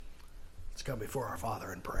Let's come before our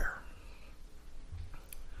Father in prayer.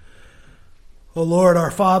 O Lord, our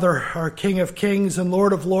Father, our King of kings and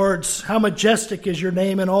Lord of lords, how majestic is your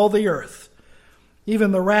name in all the earth.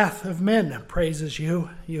 Even the wrath of men praises you,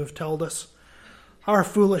 you have told us. Our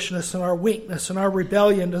foolishness and our weakness and our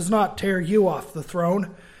rebellion does not tear you off the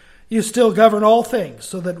throne. You still govern all things,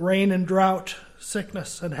 so that rain and drought,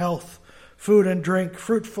 sickness and health, food and drink,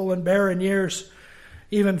 fruitful and barren years,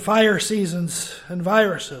 even fire seasons and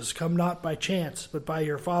viruses come not by chance, but by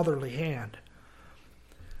your fatherly hand.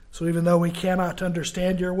 So even though we cannot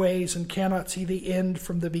understand your ways and cannot see the end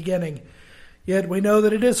from the beginning, yet we know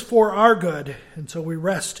that it is for our good, and so we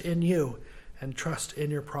rest in you and trust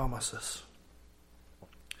in your promises.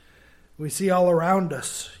 We see all around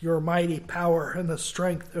us your mighty power and the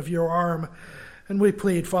strength of your arm, and we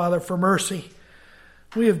plead, Father, for mercy.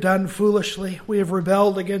 We have done foolishly. We have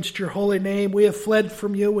rebelled against your holy name. We have fled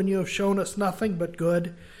from you when you have shown us nothing but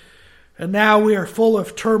good. And now we are full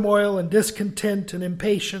of turmoil and discontent and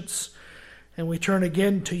impatience, and we turn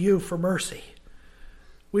again to you for mercy.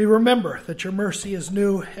 We remember that your mercy is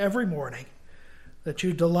new every morning, that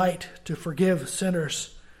you delight to forgive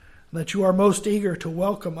sinners, and that you are most eager to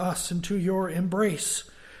welcome us into your embrace.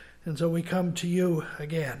 And so we come to you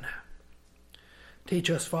again.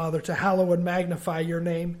 Teach us, Father, to hallow and magnify your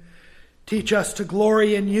name. Teach us to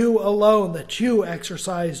glory in you alone, that you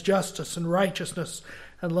exercise justice and righteousness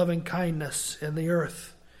and loving kindness in the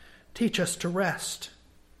earth. Teach us to rest.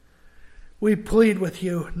 We plead with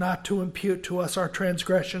you not to impute to us our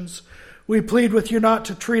transgressions. We plead with you not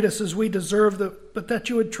to treat us as we deserve, but that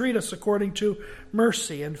you would treat us according to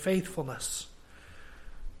mercy and faithfulness.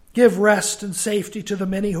 Give rest and safety to the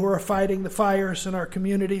many who are fighting the fires in our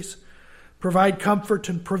communities. Provide comfort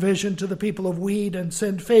and provision to the people of Weed and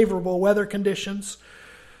send favorable weather conditions.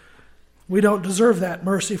 We don't deserve that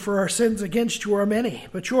mercy, for our sins against you are many,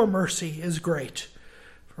 but your mercy is great.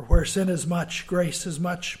 For where sin is much, grace is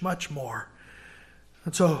much, much more.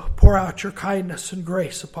 And so pour out your kindness and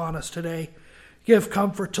grace upon us today. Give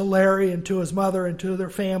comfort to Larry and to his mother and to their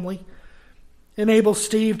family. Enable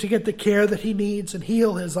Steve to get the care that he needs and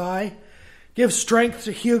heal his eye. Give strength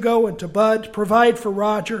to Hugo and to Bud. Provide for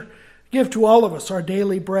Roger. Give to all of us our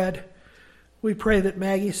daily bread. We pray that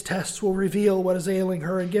Maggie's tests will reveal what is ailing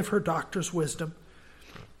her and give her doctor's wisdom.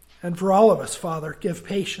 And for all of us, Father, give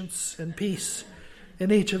patience and peace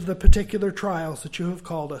in each of the particular trials that you have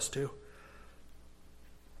called us to.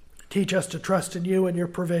 Teach us to trust in you and your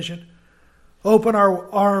provision. Open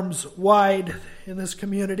our arms wide in this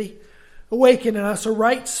community. Awaken in us a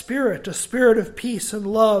right spirit, a spirit of peace and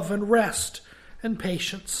love and rest and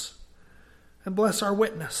patience. And bless our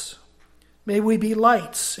witness. May we be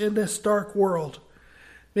lights in this dark world.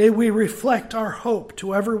 May we reflect our hope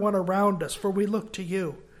to everyone around us, for we look to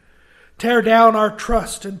you. Tear down our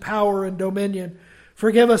trust in power and dominion.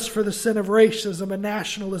 Forgive us for the sin of racism and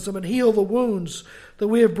nationalism, and heal the wounds that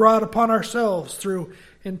we have brought upon ourselves through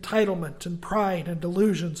entitlement and pride and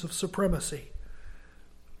delusions of supremacy.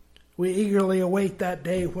 We eagerly await that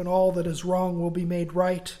day when all that is wrong will be made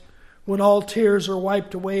right, when all tears are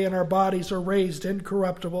wiped away and our bodies are raised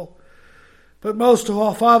incorruptible. But most of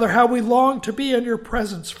all, Father, how we long to be in your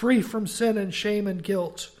presence, free from sin and shame and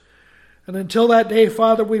guilt. And until that day,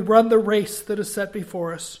 Father, we run the race that is set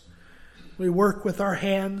before us. We work with our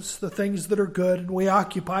hands the things that are good, and we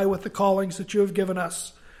occupy with the callings that you have given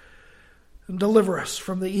us. And deliver us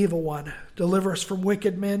from the evil one. Deliver us from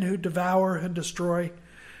wicked men who devour and destroy.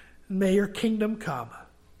 And may your kingdom come.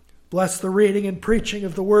 Bless the reading and preaching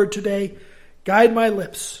of the word today. Guide my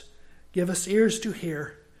lips. Give us ears to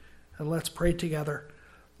hear. And let's pray together.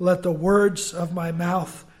 Let the words of my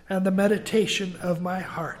mouth and the meditation of my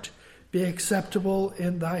heart be acceptable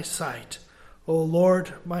in thy sight, O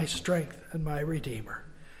Lord, my strength and my Redeemer.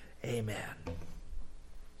 Amen.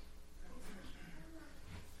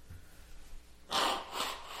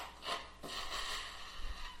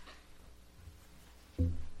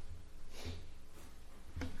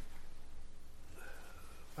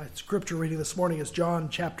 My scripture reading this morning is John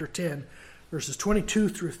chapter 10, verses 22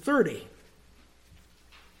 through 30.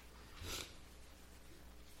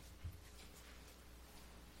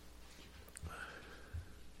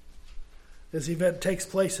 This event takes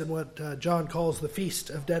place in what John calls the Feast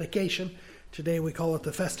of Dedication. Today we call it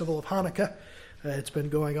the Festival of Hanukkah. It's been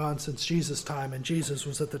going on since Jesus' time, and Jesus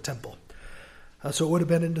was at the temple. So it would have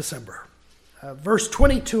been in December. Verse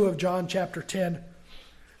 22 of John chapter 10.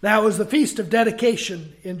 Now it was the Feast of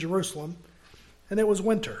Dedication in Jerusalem, and it was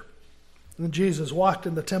winter. And Jesus walked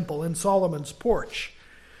in the temple in Solomon's porch.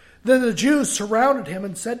 Then the Jews surrounded him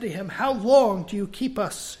and said to him, "How long do you keep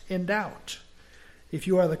us in doubt? If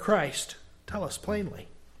you are the Christ, tell us plainly."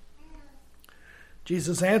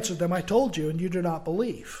 Jesus answered them, I told you, and you do not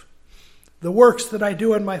believe. The works that I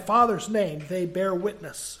do in my Father's name, they bear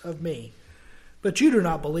witness of me. But you do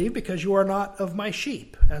not believe because you are not of my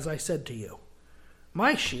sheep, as I said to you.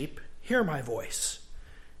 My sheep hear my voice,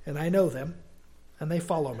 and I know them, and they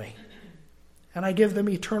follow me. And I give them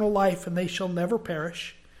eternal life, and they shall never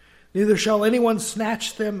perish, neither shall anyone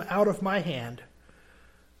snatch them out of my hand.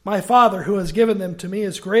 My Father, who has given them to me,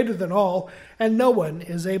 is greater than all, and no one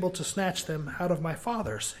is able to snatch them out of my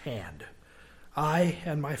Father's hand. I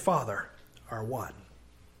and my Father are one.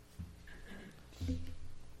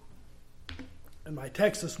 And my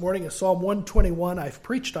text this morning is Psalm 121. I've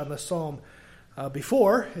preached on this psalm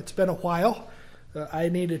before. It's been a while. I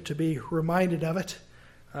needed to be reminded of it.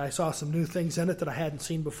 I saw some new things in it that I hadn't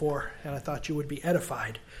seen before, and I thought you would be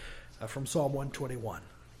edified from Psalm 121.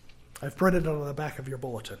 I've printed it on the back of your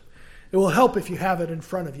bulletin. It will help if you have it in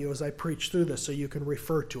front of you as I preach through this, so you can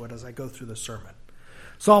refer to it as I go through the sermon.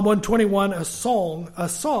 Psalm 121, a song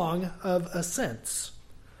of ascents.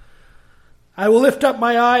 I will lift up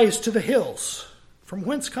my eyes to the hills. From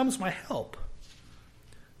whence comes my help?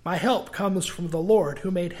 My help comes from the Lord who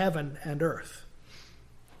made heaven and earth.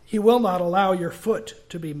 He will not allow your foot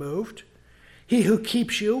to be moved. He who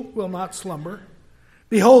keeps you will not slumber.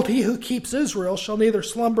 Behold, he who keeps Israel shall neither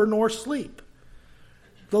slumber nor sleep.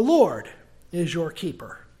 The Lord is your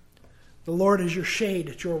keeper. The Lord is your shade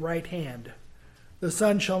at your right hand. The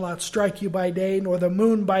sun shall not strike you by day, nor the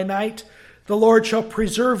moon by night. The Lord shall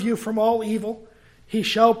preserve you from all evil. He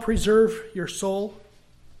shall preserve your soul.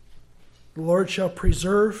 The Lord shall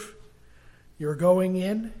preserve your going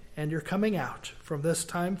in and your coming out from this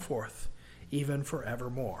time forth, even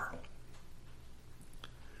forevermore.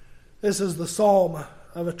 This is the psalm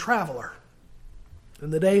of a traveler.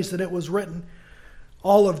 In the days that it was written,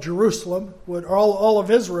 all of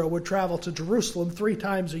Israel would travel to Jerusalem 3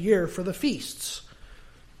 times a year for the feasts.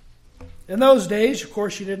 In those days, of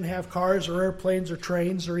course, you didn't have cars or airplanes or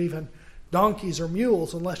trains or even donkeys or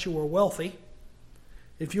mules unless you were wealthy.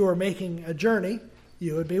 If you were making a journey,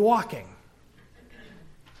 you would be walking.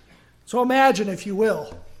 So imagine, if you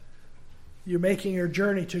will, you're making your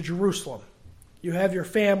journey to Jerusalem. You have your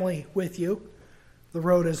family with you. The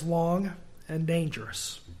road is long and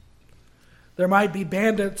dangerous. There might be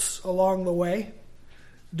bandits along the way.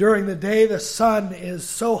 During the day, the sun is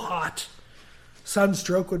so hot,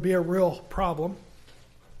 sunstroke would be a real problem.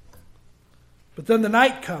 But then the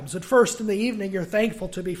night comes. At first in the evening, you're thankful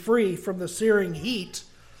to be free from the searing heat.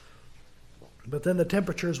 But then the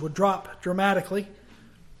temperatures would drop dramatically.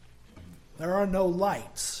 There are no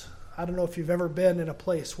lights. I don't know if you've ever been in a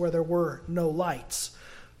place where there were no lights.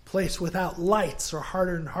 A place without lights are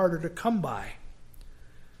harder and harder to come by.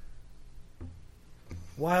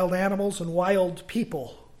 Wild animals and wild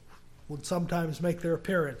people would sometimes make their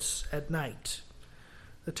appearance at night.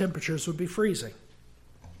 The temperatures would be freezing.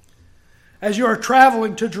 As you are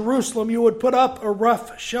traveling to Jerusalem, you would put up a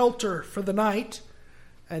rough shelter for the night,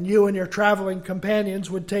 and you and your traveling companions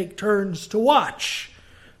would take turns to watch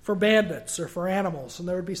for bandits or for animals, and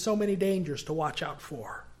there would be so many dangers to watch out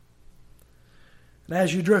for. And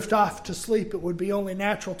as you drift off to sleep, it would be only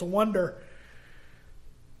natural to wonder,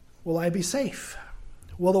 will I be safe?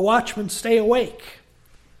 Will the watchman stay awake?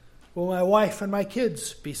 Will my wife and my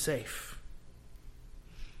kids be safe?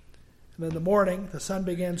 And in the morning, the sun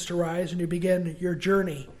begins to rise, and you begin your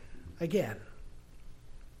journey again.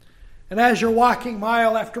 And as you're walking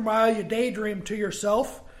mile after mile, you daydream to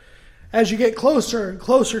yourself. As you get closer and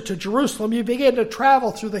closer to Jerusalem, you begin to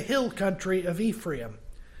travel through the hill country of Ephraim.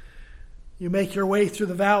 You make your way through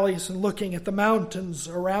the valleys, and looking at the mountains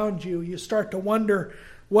around you, you start to wonder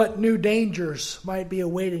what new dangers might be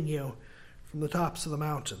awaiting you from the tops of the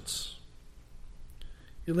mountains.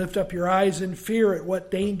 You lift up your eyes in fear at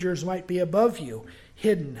what dangers might be above you,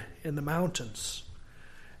 hidden in the mountains.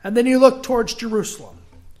 And then you look towards Jerusalem.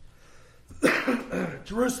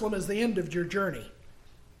 Jerusalem is the end of your journey.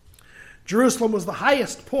 Jerusalem was the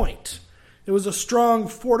highest point. It was a strong,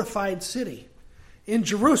 fortified city. In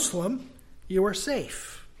Jerusalem, you are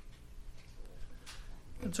safe.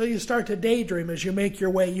 And so you start to daydream as you make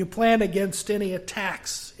your way. You plan against any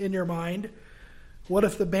attacks in your mind. What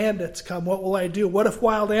if the bandits come? What will I do? What if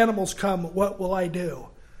wild animals come? What will I do?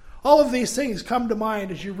 All of these things come to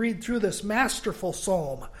mind as you read through this masterful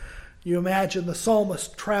psalm. You imagine the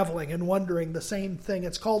psalmist traveling and wondering the same thing.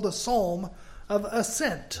 It's called a psalm of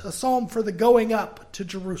ascent, a psalm for the going up to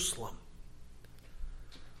Jerusalem.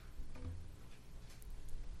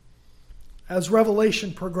 As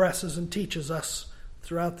Revelation progresses and teaches us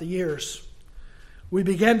throughout the years, we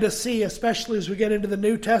begin to see, especially as we get into the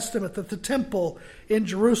New Testament, that the temple in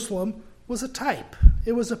Jerusalem was a type.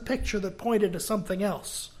 It was a picture that pointed to something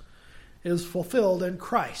else. It was fulfilled in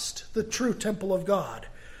Christ, the true temple of God.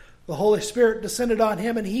 The Holy Spirit descended on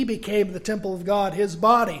him and he became the temple of God. His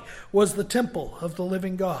body was the temple of the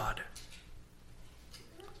living God.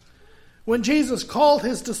 When Jesus called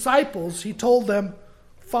his disciples, he told them,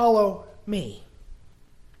 "Follow me."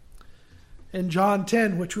 In John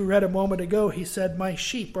 10, which we read a moment ago, he said, "My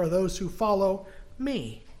sheep are those who follow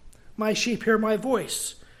me. My sheep hear my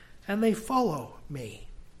voice, and they follow me."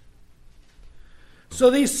 So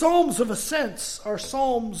these psalms of ascents are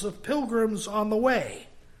psalms of pilgrims on the way.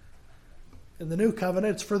 In the New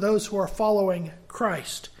Covenant, it's for those who are following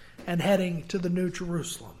Christ and heading to the New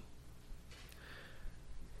Jerusalem.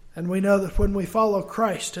 And we know that when we follow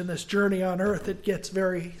Christ in this journey on earth, it gets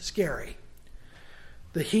very scary.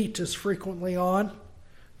 The heat is frequently on.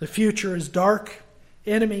 The future is dark.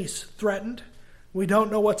 Enemies threatened. We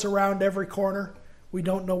don't know what's around every corner. We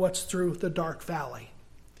don't know what's through the dark valley.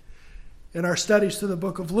 In our studies through the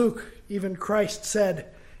book of Luke, even Christ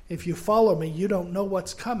said, "If you follow me, you don't know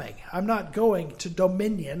what's coming. I'm not going to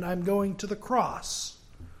dominion. I'm going to the cross."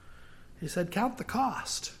 He said, count the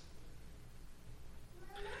cost.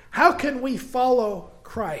 How can we follow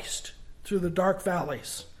Christ through the dark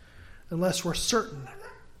valleys unless we're certain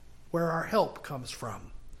where our help comes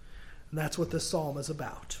from? And that's what this psalm is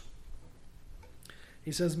about.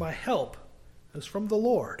 He says, "My help is from the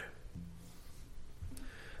Lord."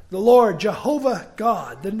 The Lord, Jehovah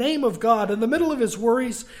God, the name of God, in the middle of his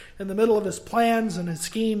worries, in the middle of his plans and his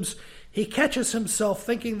schemes, he catches himself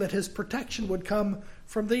thinking that his protection would come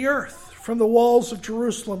from the earth, from the walls of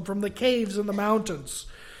Jerusalem, from the caves and the mountains.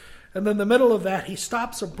 And in the middle of that, he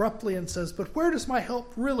stops abruptly and says, "But where does my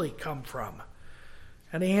help really come from?"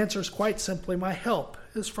 And he answers quite simply, "My help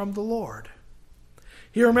is from the Lord."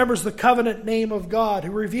 He remembers the covenant name of God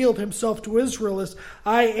who revealed himself to Israel as,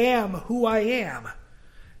 "I am who I am."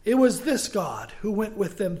 It was this God who went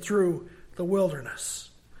with them through the wilderness.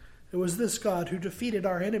 It was this God who defeated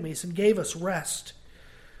our enemies and gave us rest,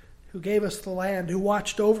 who gave us the land, who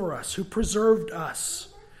watched over us, who preserved us.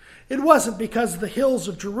 It wasn't because the hills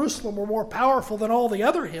of Jerusalem were more powerful than all the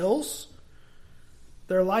other hills.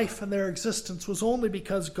 Their life and their existence was only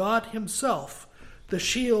because God himself, the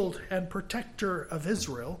shield and protector of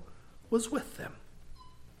Israel, was with them.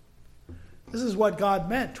 This is what God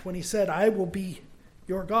meant when he said, "I will be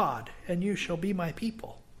your God, and you shall be my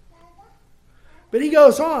people." But he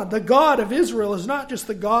goes on, the God of Israel is not just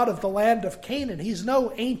the God of the land of Canaan. He's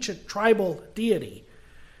no ancient tribal deity.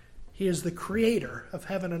 He is the creator of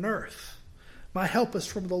heaven and earth. My help is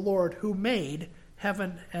from the Lord who made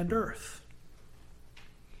heaven and earth.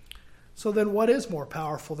 So then what is more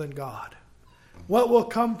powerful than God? What will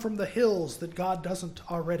come from the hills that God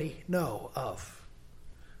doesn't already know of?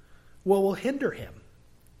 What will hinder him?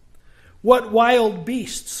 What wild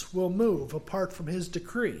beasts will move apart from his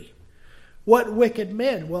decree? What wicked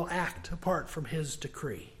men will act apart from his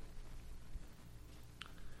decree?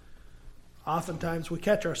 Oftentimes we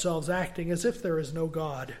catch ourselves acting as if there is no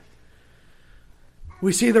God.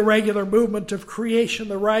 We see the regular movement of creation,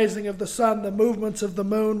 the rising of the sun, the movements of the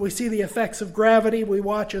moon. We see the effects of gravity. We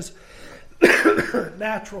watch as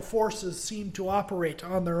natural forces seem to operate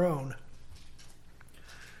on their own.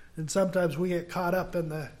 And sometimes we get caught up in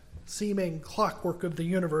the seeming clockwork of the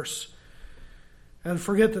universe and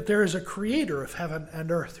forget that there is a creator of heaven and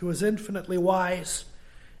earth who is infinitely wise,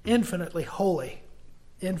 infinitely holy,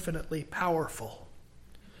 infinitely powerful.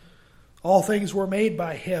 All things were made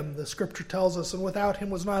by him, the scripture tells us, and without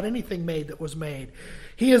him was not anything made that was made.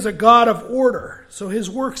 He is a God of order, so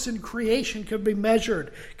his works in creation can be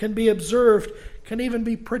measured, can be observed, can even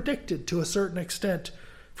be predicted to a certain extent,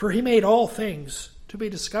 for he made all things to be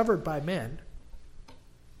discovered by men.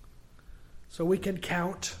 So we can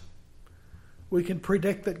count, we can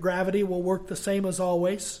predict that gravity will work the same as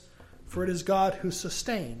always, for it is God who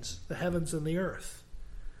sustains the heavens and the earth.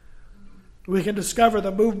 We can discover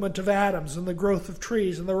the movement of atoms and the growth of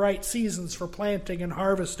trees and the right seasons for planting and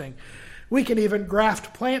harvesting. We can even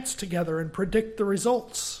graft plants together and predict the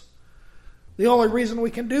results. The only reason we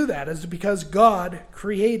can do that is because God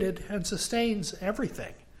created and sustains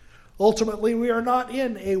everything. Ultimately, we are not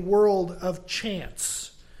in a world of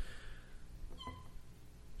chance,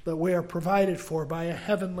 but we are provided for by a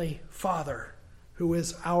heavenly Father who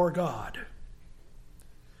is our God.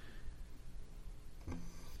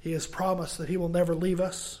 He has promised that he will never leave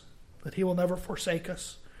us, that he will never forsake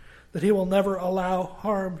us, that he will never allow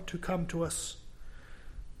harm to come to us.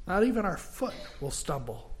 Not even our foot will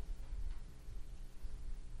stumble.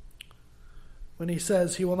 When he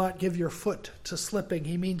says he will not give your foot to slipping,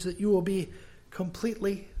 he means that you will be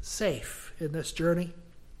completely safe in this journey.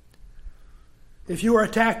 If you were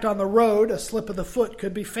attacked on the road, a slip of the foot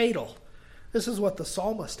could be fatal. This is what the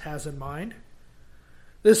psalmist has in mind.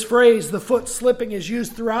 This phrase, the foot slipping, is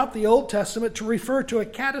used throughout the Old Testament to refer to a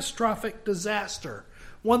catastrophic disaster,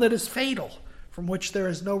 one that is fatal, from which there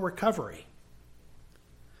is no recovery.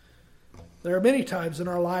 There are many times in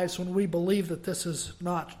our lives when we believe that this is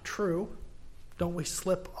not true. Don't we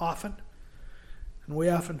slip often? And we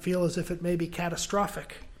often feel as if it may be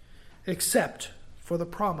catastrophic, except for the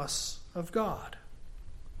promise of God.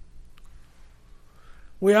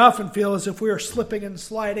 We often feel as if we are slipping and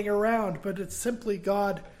sliding around, but it's simply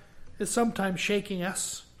God is sometimes shaking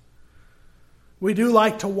us. We do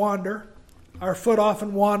like to wander. Our foot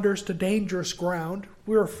often wanders to dangerous ground.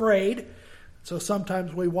 We're afraid, so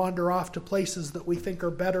sometimes we wander off to places that we think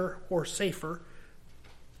are better or safer.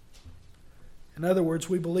 In other words,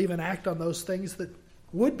 we believe and act on those things that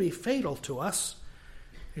would be fatal to us,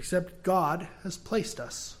 except God has placed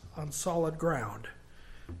us on solid ground.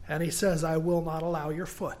 And he says, I will not allow your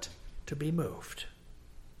foot to be moved.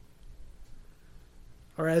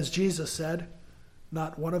 Or as Jesus said,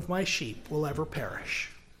 not one of my sheep will ever perish.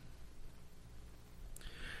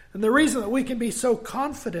 And the reason that we can be so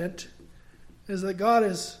confident is that God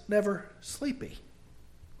is never sleepy.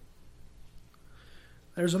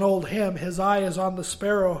 There's an old hymn, his eye is on the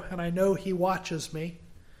sparrow, and I know he watches me.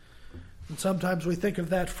 And sometimes we think of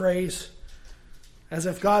that phrase as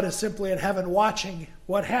if God is simply in heaven watching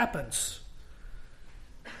what happens.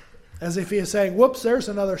 As if he is saying, whoops, there's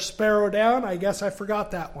another sparrow down. I guess I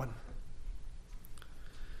forgot that one.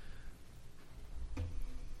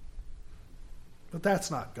 But that's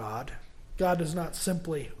not God. God does not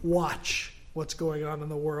simply watch what's going on in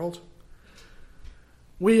the world.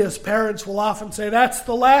 We as parents will often say, that's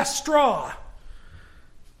the last straw.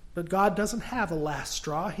 But God doesn't have a last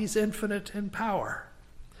straw. He's infinite in power.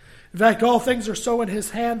 In fact, all things are so in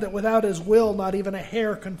his hand that without his will, not even a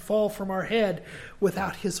hair can fall from our head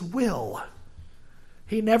without his will.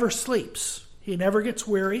 He never sleeps. He never gets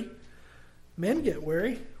weary. Men get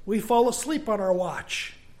weary. We fall asleep on our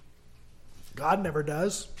watch. God never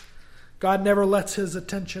does. God never lets his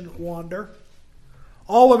attention wander.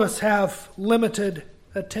 All of us have limited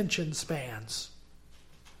attention spans.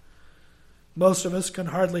 Most of us can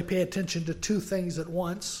hardly pay attention to 2 things at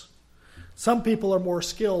once. Some people are more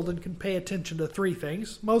skilled and can pay attention to 3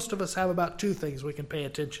 things. Most of us have about 2 things we can pay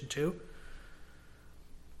attention to.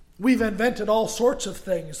 We've invented all sorts of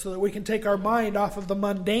things so that we can take our mind off of the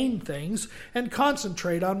mundane things and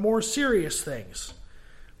concentrate on more serious things.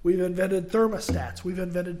 We've invented thermostats, we've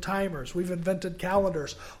invented timers, we've invented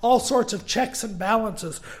calendars, all sorts of checks and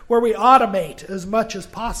balances where we automate as much as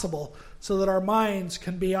possible so that our minds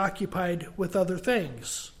can be occupied with other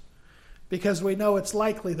things. Because we know it's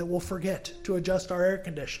likely that we'll forget to adjust our air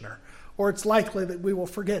conditioner, or it's likely that we will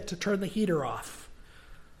forget to turn the heater off.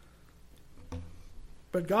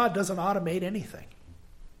 But God doesn't automate anything.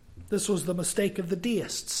 This was the mistake of the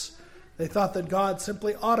deists. They thought that God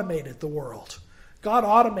simply automated the world. God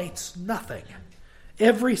automates nothing.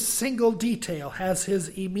 Every single detail has his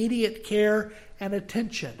immediate care and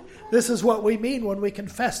attention. This is what we mean when we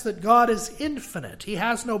confess that God is infinite. He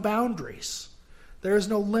has no boundaries. There is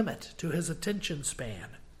no limit to his attention span.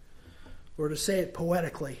 Or to say it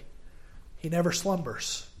poetically, he never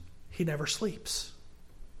slumbers. He never sleeps.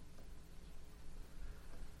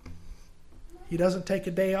 He doesn't take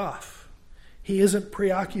a day off. He isn't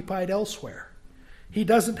preoccupied elsewhere. He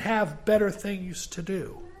doesn't have better things to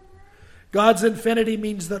do. God's infinity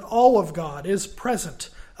means that all of God is present,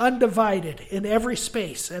 undivided in every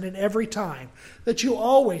space and in every time, that you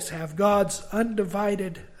always have God's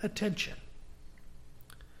undivided attention.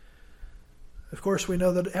 Of course, we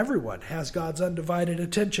know that everyone has God's undivided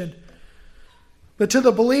attention, but to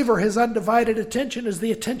the believer, his undivided attention is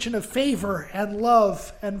the attention of favor and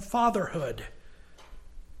love and fatherhood.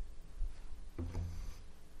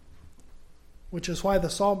 Which is why the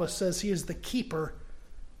psalmist says he is the keeper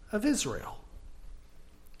of Israel.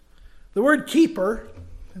 The word keeper,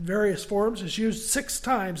 in various forms, is used 6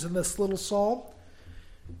 times in this little psalm.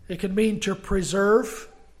 It can mean to preserve,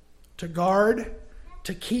 to guard,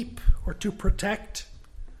 to keep, or to protect.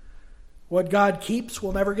 What God keeps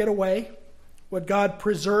will never get away. What God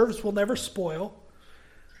preserves will never spoil.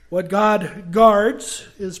 What God guards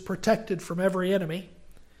is protected from every enemy.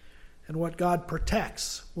 And what God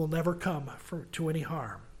protects will never come to any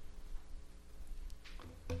harm.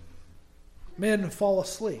 Men fall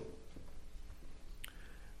asleep.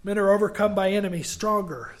 Men are overcome by enemies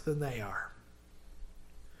stronger than they are.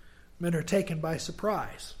 Men are taken by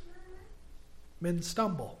surprise. Men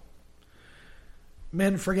stumble.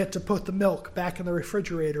 Men forget to put the milk back in the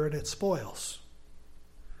refrigerator and it spoils.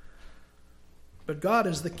 But God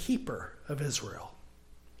is the keeper of Israel.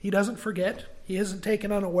 He doesn't forget. He isn't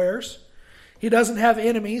taken unawares. He doesn't have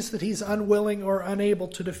enemies that he's unwilling or unable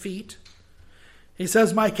to defeat. He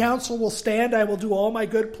says, my counsel will stand. I will do all my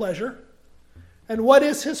good pleasure. And what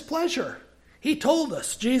is his pleasure? He told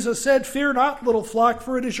us. Jesus said, fear not, little flock,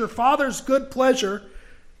 for it is your Father's good pleasure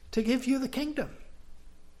to give you the kingdom.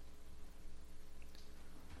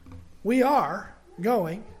 We are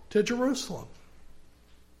going to Jerusalem.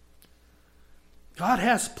 God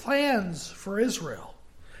has plans for Israel.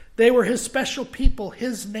 They were his special people,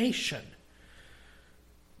 his nation.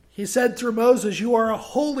 He said through Moses, you are a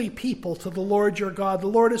holy people to the Lord your God. The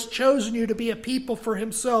Lord has chosen you to be a people for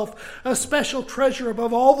himself, a special treasure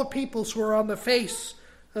above all the peoples who are on the face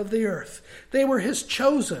of the earth. They were his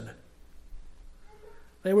chosen.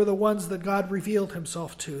 They were the ones that God revealed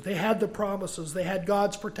himself to. They had the promises. They had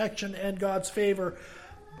God's protection and God's favor.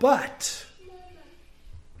 But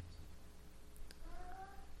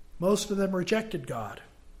most of them rejected God.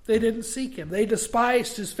 They didn't seek him. They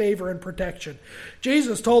despised his favor and protection.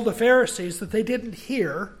 Jesus told the Pharisees that they didn't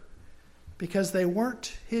hear because they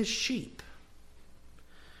weren't his sheep.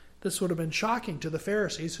 This would have been shocking to the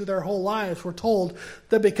Pharisees, who their whole lives were told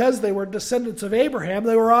that because they were descendants of Abraham,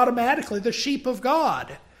 they were automatically the sheep of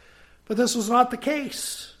God. But this was not the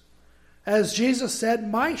case. As Jesus said,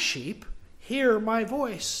 my sheep hear my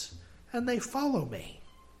voice, and they follow me.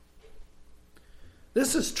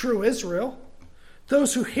 This is true Israel.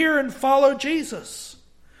 Those who hear and follow Jesus.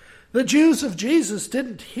 The Jews of Jesus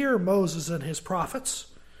didn't hear Moses and his prophets,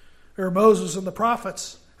 or Moses and the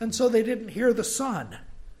prophets, and so they didn't hear the Son.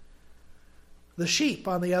 The sheep,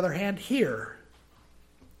 on the other hand, hear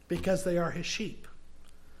because they are his sheep.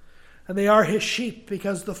 And they are his sheep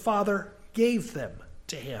because the Father gave them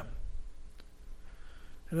to him.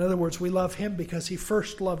 In other words, we love him because he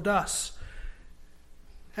first loved us,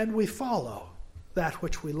 and we follow that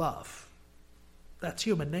which we love. That's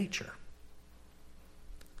human nature.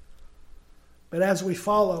 But as we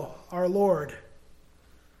follow our Lord,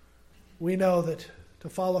 we know that to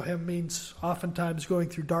follow him means oftentimes going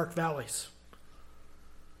through dark valleys.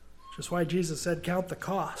 Which is why Jesus said, count the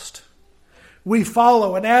cost. We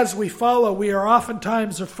follow, and as we follow, we are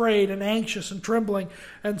oftentimes afraid and anxious and trembling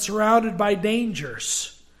and surrounded by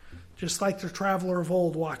dangers, just like the traveler of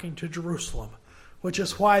old walking to Jerusalem, which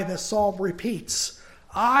is why this psalm repeats,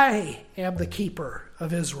 I am the keeper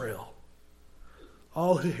of Israel.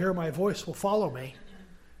 All who hear my voice will follow me,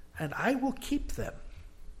 and I will keep them.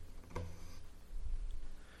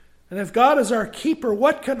 And if God is our keeper,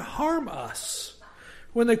 what can harm us?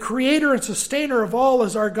 When the creator and sustainer of all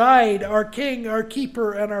is our guide, our king, our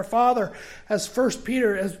keeper, and our father, as 1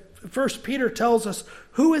 Peter tells us,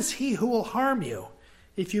 who is he who will harm you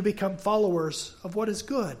if you become followers of what is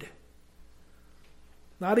good?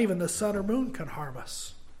 Not even the sun or moon can harm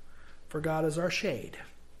us, for God is our shade.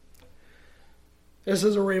 This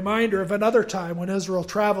is a reminder of another time when Israel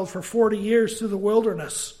traveled for 40 years through the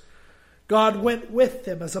wilderness. God went with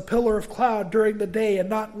them as a pillar of cloud during the day, and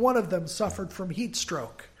not one of them suffered from heat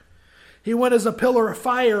stroke. He went as a pillar of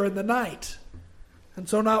fire in the night, and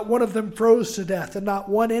so not one of them froze to death, and not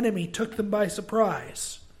one enemy took them by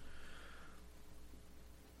surprise.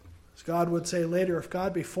 As God would say later, if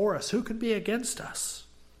God be for us, who can be against us?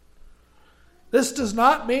 This does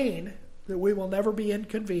not mean that we will never be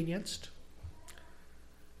inconvenienced,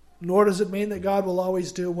 nor does it mean that God will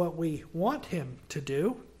always do what we want him to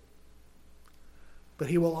do, but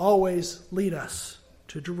he will always lead us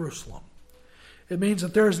to Jerusalem. It means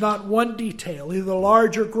that there is not one detail, either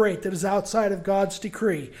large or great, that is outside of God's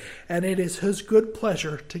decree, and it is his good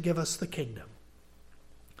pleasure to give us the kingdom.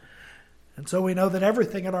 And so we know that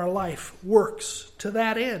everything in our life works to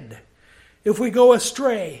that end. If we go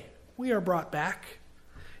astray, we are brought back.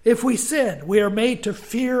 If we sin, we are made to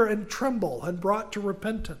fear and tremble and brought to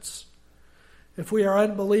repentance. If we are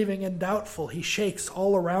unbelieving and doubtful, he shakes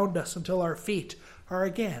all around us until our feet are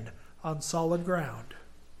again on solid ground.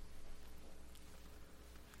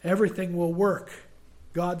 Everything will work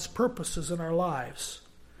God's purposes in our lives.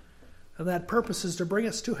 And that purpose is to bring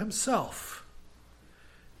us to himself.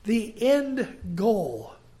 The end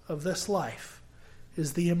goal of this life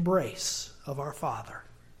is the embrace of our Father.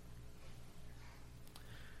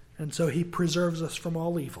 And so he preserves us from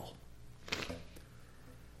all evil.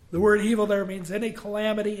 The word evil there means any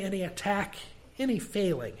calamity, any attack, any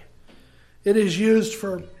failing. It is used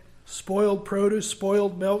for spoiled produce,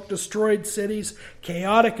 spoiled milk, destroyed cities,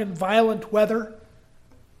 chaotic and violent weather,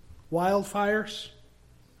 wildfires,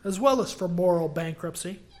 as well as for moral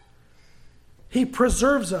bankruptcy. He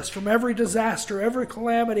preserves us from every disaster, every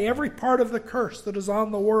calamity, every part of the curse that is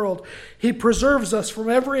on the world. He preserves us from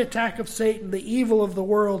every attack of Satan, the evil of the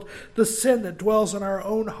world, the sin that dwells in our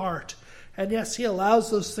own heart. And yes, He allows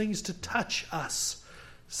those things to touch us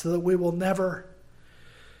so that we will never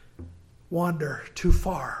wander too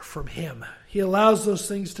far from Him. He allows those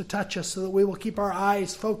things to touch us so that we will keep our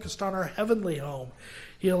eyes focused on our heavenly home.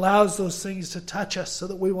 He allows those things to touch us so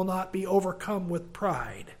that we will not be overcome with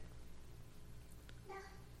pride.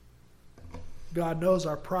 God knows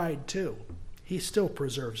our pride too. He still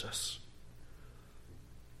preserves us.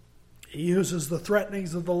 He uses the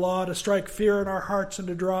threatenings of the law to strike fear in our hearts and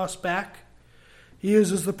to draw us back. He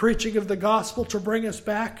uses the preaching of the gospel to bring us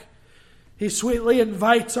back. He sweetly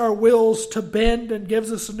invites our wills to bend and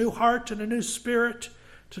gives us a new heart and a new spirit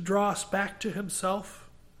to draw us back to Himself.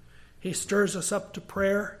 He stirs us up to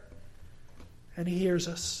prayer, and He hears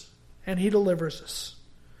us, and He delivers us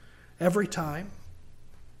every time.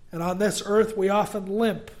 And on this earth, we often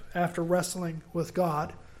limp after wrestling with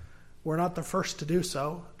God. We're not the first to do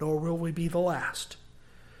so, nor will we be the last.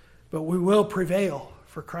 But we will prevail,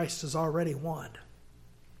 for Christ has already won.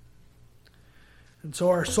 And so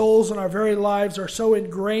our souls and our very lives are so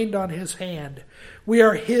ingrained on His hand. We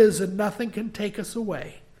are His, and nothing can take us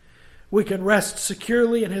away. We can rest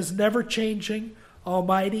securely in His never-changing,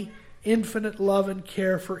 almighty, infinite love and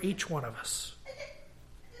care for each one of us.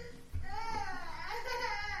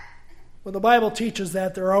 When the Bible teaches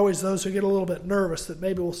that, there are always those who get a little bit nervous that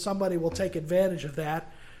maybe somebody will take advantage of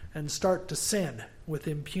that and start to sin with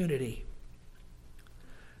impunity.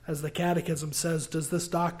 As the Catechism says, does this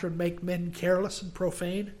doctrine make men careless and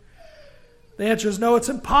profane? The answer is no. It's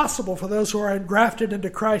impossible for those who are engrafted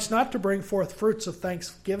into Christ not to bring forth fruits of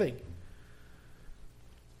thanksgiving.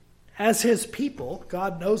 As His people,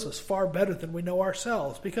 God knows us far better than we know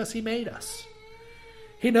ourselves because He made us.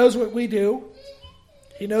 He knows what we do.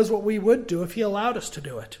 He knows what we would do if He allowed us to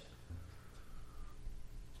do it.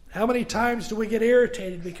 How many times do we get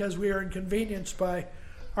irritated because we are inconvenienced by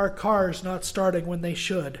our cars not starting when they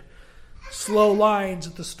should? Slow lines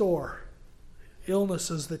at the store.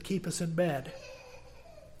 Illnesses that keep us in bed.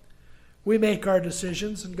 We make our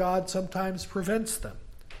decisions and God sometimes prevents them.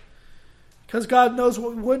 Because God knows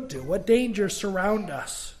what we would do, what dangers surround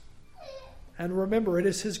us. And remember, it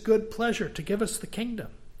is His good pleasure to give us the kingdom.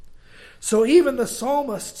 So the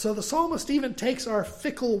psalmist even takes our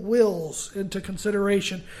fickle wills into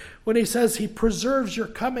consideration when he says He preserves your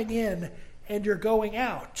coming in and your going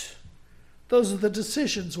out. Those are the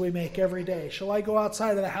decisions we make every day. Shall I go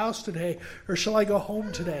outside of the house today, or shall I go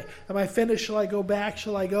home today? Am I finished? Shall I go back?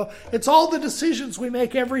 Shall I go? It's all the decisions we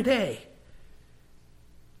make every day.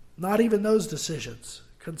 Not even those decisions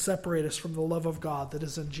can separate us from the love of God that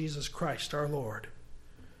is in Jesus Christ our Lord.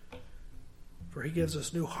 For He gives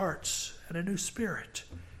us new hearts and a new spirit.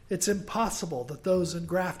 It's impossible that those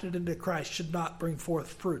engrafted into Christ should not bring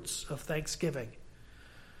forth fruits of thanksgiving.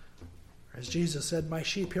 As Jesus said, my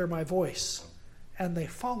sheep hear my voice, and they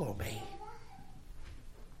follow me.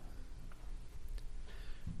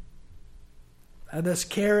 And this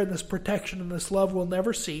care and this protection and this love will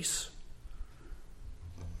never cease.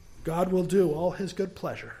 God will do all His good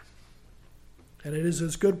pleasure. And it is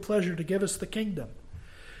His good pleasure to give us the kingdom.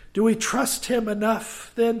 Do we trust Him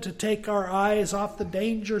enough then to take our eyes off the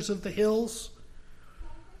dangers of the hills?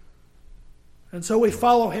 And so we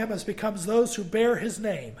follow Him as becomes those who bear His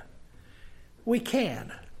name. We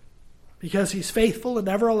can, because He's faithful and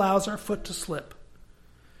never allows our foot to slip.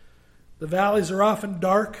 The valleys are often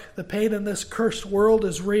dark. The pain in this cursed world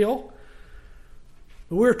is real.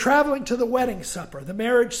 But we're traveling to the wedding supper, the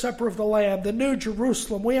marriage supper of the Lamb, the New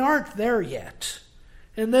Jerusalem. We aren't there yet.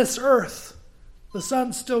 In this earth, the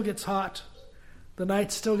sun still gets hot. The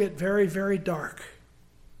nights still get very, very dark.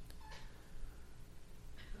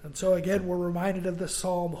 And so again, we're reminded of this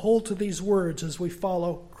psalm. Hold to these words as we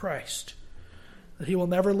follow Christ. That He will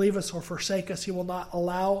never leave us or forsake us. He will not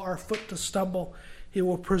allow our foot to stumble. He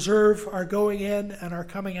will preserve our going in and our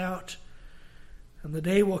coming out. And the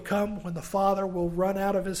day will come when the Father will run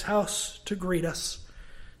out of His house to greet us.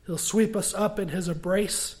 He'll sweep us up in His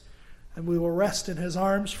embrace, and we will rest in His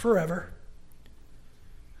arms forever.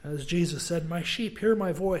 As Jesus said, my sheep hear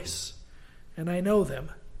my voice, and I know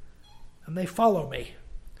them, and they follow me.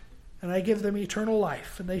 And I give them eternal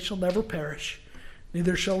life, and they shall never perish,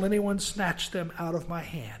 neither shall anyone snatch them out of my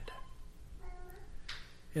hand.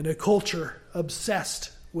 In a culture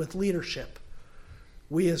obsessed with leadership,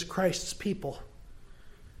 we as Christ's people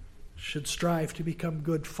should strive to become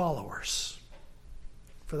good followers,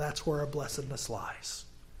 for that's where our blessedness lies.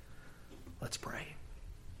 Let's pray.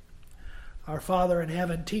 Our Father in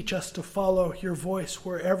heaven, teach us to follow your voice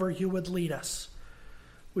wherever you would lead us.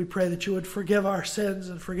 We pray that you would forgive our sins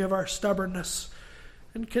and forgive our stubbornness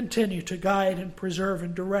and continue to guide and preserve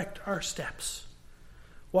and direct our steps.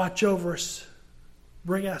 Watch over us.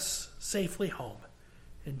 Bring us safely home.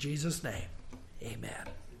 In Jesus' name, amen.